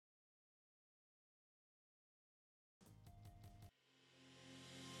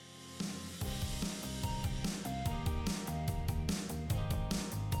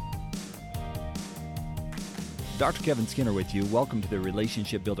Dr. Kevin Skinner with you. Welcome to the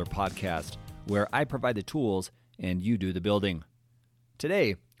Relationship Builder Podcast, where I provide the tools and you do the building.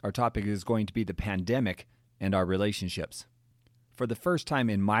 Today, our topic is going to be the pandemic and our relationships. For the first time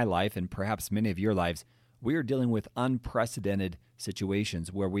in my life, and perhaps many of your lives, we are dealing with unprecedented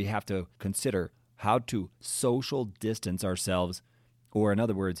situations where we have to consider how to social distance ourselves, or in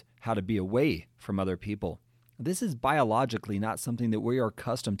other words, how to be away from other people. This is biologically not something that we are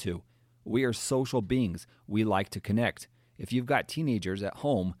accustomed to. We are social beings. We like to connect. If you've got teenagers at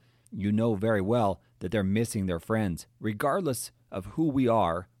home, you know very well that they're missing their friends. Regardless of who we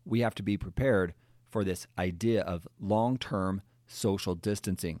are, we have to be prepared for this idea of long-term social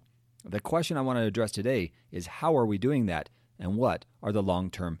distancing. The question I want to address today is how are we doing that, and what are the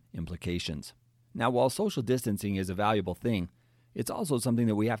long-term implications? Now, while social distancing is a valuable thing, it's also something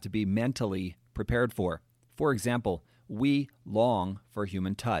that we have to be mentally prepared for. For example, we long for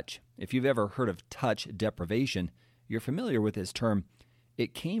human touch. If you've ever heard of touch deprivation, you're familiar with this term.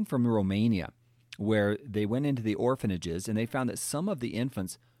 It came from Romania, where they went into the orphanages and they found that some of the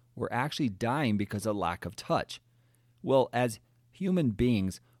infants were actually dying because of lack of touch. Well, as human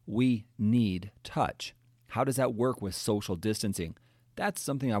beings, we need touch. How does that work with social distancing? That's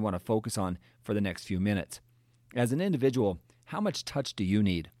something I want to focus on for the next few minutes. As an individual, how much touch do you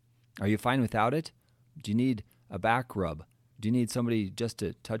need? Are you fine without it? Do you need a back rub? Do you need somebody just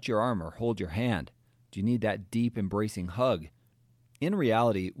to touch your arm or hold your hand? Do you need that deep embracing hug? In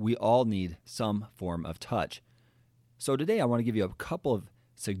reality, we all need some form of touch. So today I want to give you a couple of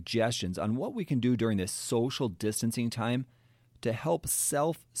suggestions on what we can do during this social distancing time to help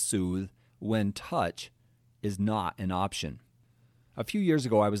self-soothe when touch is not an option. A few years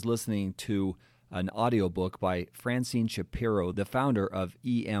ago, I was listening to an audiobook by Francine Shapiro, the founder of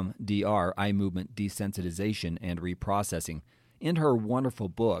EMDR, Eye Movement Desensitization and Reprocessing. In her wonderful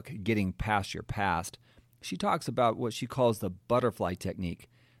book, Getting Past Your Past, she talks about what she calls the butterfly technique.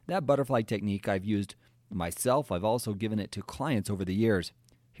 That butterfly technique I've used myself. I've also given it to clients over the years.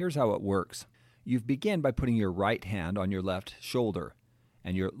 Here's how it works. You begin by putting your right hand on your left shoulder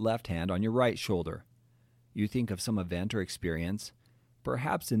and your left hand on your right shoulder. You think of some event or experience,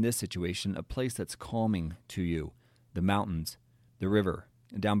 perhaps in this situation, a place that's calming to you, the mountains, the river,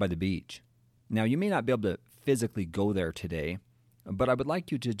 down by the beach. Now, you may not be able to physically go there today, but I would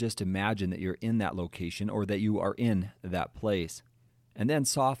like you to just imagine that you're in that location or that you are in that place. And then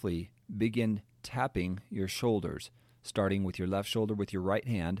softly begin tapping your shoulders, starting with your left shoulder with your right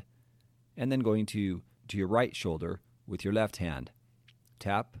hand, and then going to your right shoulder with your left hand.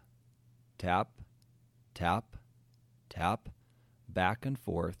 Tap, tap, tap, tap, back and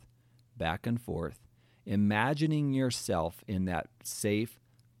forth, imagining yourself in that safe,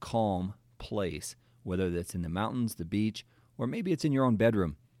 calm place, whether that's in the mountains, the beach, or maybe it's in your own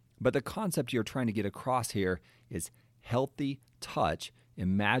bedroom. But the concept you're trying to get across here is healthy touch,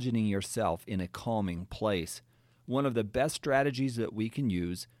 imagining yourself in a calming place. One of the best strategies that we can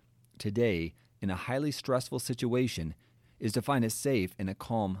use today in a highly stressful situation is to find a safe and a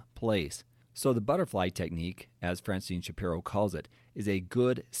calm place. So the butterfly technique, as Francine Shapiro calls it, is a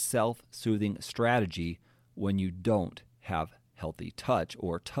good self-soothing strategy when you don't have healthy touch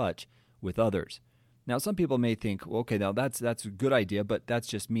or touch with others. Now, some people may think, well, okay, now that's a good idea, but that's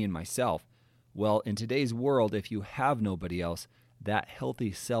just me and myself. Well, in today's world, if you have nobody else, that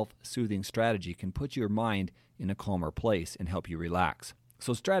healthy self-soothing strategy can put your mind in a calmer place and help you relax.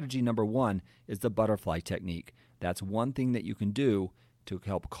 So strategy number 1 is the butterfly technique. That's one thing that you can do to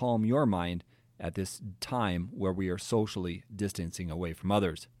help calm your mind at this time where we are socially distancing away from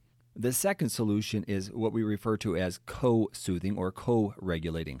others. The second solution is what we refer to as co-soothing or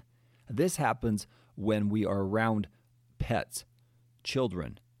co-regulating. This happens when we are around pets,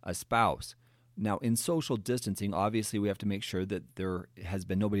 children, a spouse. Now, in social distancing, obviously we have to make sure that there has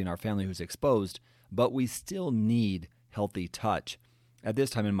been nobody in our family who's exposed, but we still need healthy touch. At this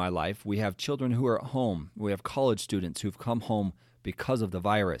time in my life, we have children who are at home. We have college students who've come home because of the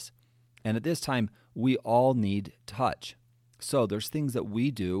virus. And at this time, we all need touch. So there's things that we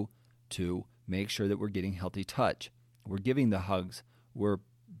do to make sure that we're getting healthy touch. We're giving the hugs. We're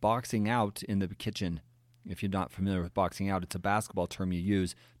boxing out in the kitchen. If you're not familiar with boxing out, it's a basketball term you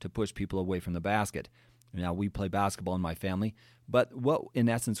use to push people away from the basket. Now, we play basketball in my family, but what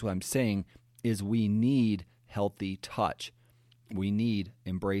I'm saying is we need healthy touch. We need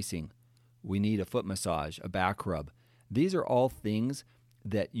embracing. We need a foot massage, a back rub. These are all things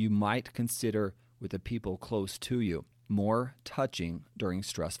that you might consider with the people close to you, more touching during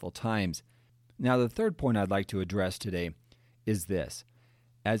stressful times. Now, the third point I'd like to address today is this.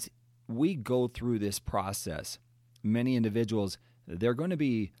 As we go through this process, many individuals, they're going to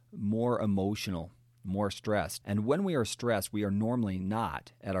be more emotional. more stressed. And when we are stressed, we are normally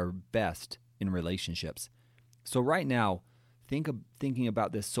not at our best in relationships. So right now, thinking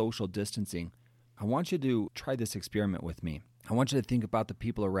about this social distancing, I want you to try this experiment with me. I want you to think about the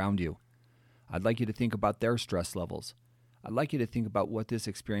people around you. I'd like you to think about their stress levels. I'd like you to think about what this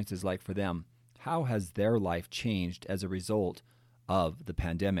experience is like for them. How has their life changed as a result of the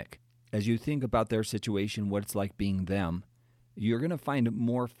pandemic? As you think about their situation, what it's like being them, you're going to find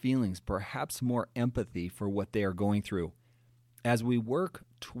more feelings, perhaps more empathy for what they are going through. As we work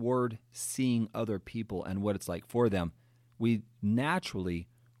toward seeing other people and what it's like for them, we naturally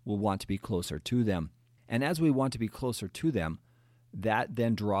will want to be closer to them. And as we want to be closer to them, that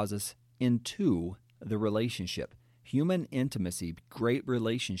then draws us into the relationship. Human intimacy, great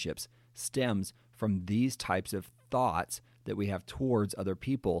relationships, stems from these types of thoughts that we have towards other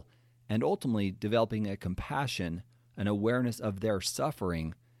people, and ultimately developing a compassion, an awareness of their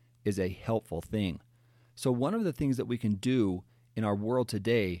suffering is a helpful thing. So one of the things that we can do in our world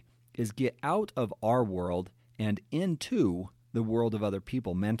today is get out of our world and into the world of other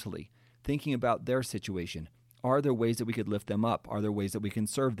people mentally, thinking about their situation. Are there ways that we could lift them up? Are there ways that we can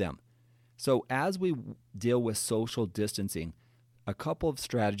serve them? So as we deal with social distancing, a couple of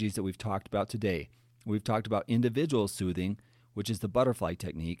strategies that we've talked about today. We've talked about individual soothing, which is the butterfly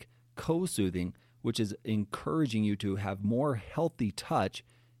technique, co-soothing, which is encouraging you to have more healthy touch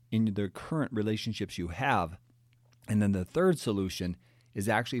in the current relationships you have. And then the third solution is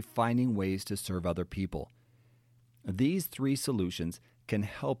actually finding ways to serve other people. These three solutions can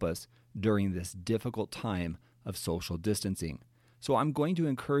help us during this difficult time of social distancing. So I'm going to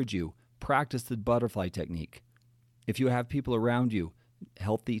encourage you, practice the butterfly technique. If you have people around you,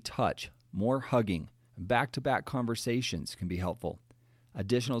 healthy touch, more hugging, back-to-back conversations can be helpful.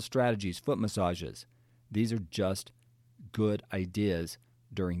 Additional strategies, foot massages. These are just good ideas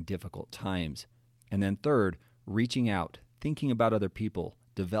during difficult times. And then third, reaching out, thinking about other people,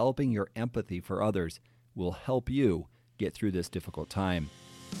 developing your empathy for others will help you get through this difficult time.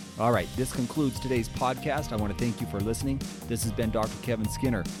 All right, this concludes today's podcast. I want to thank you for listening. This has been Dr. Kevin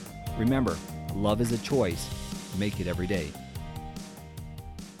Skinner. Remember, love is a choice. Make it every day.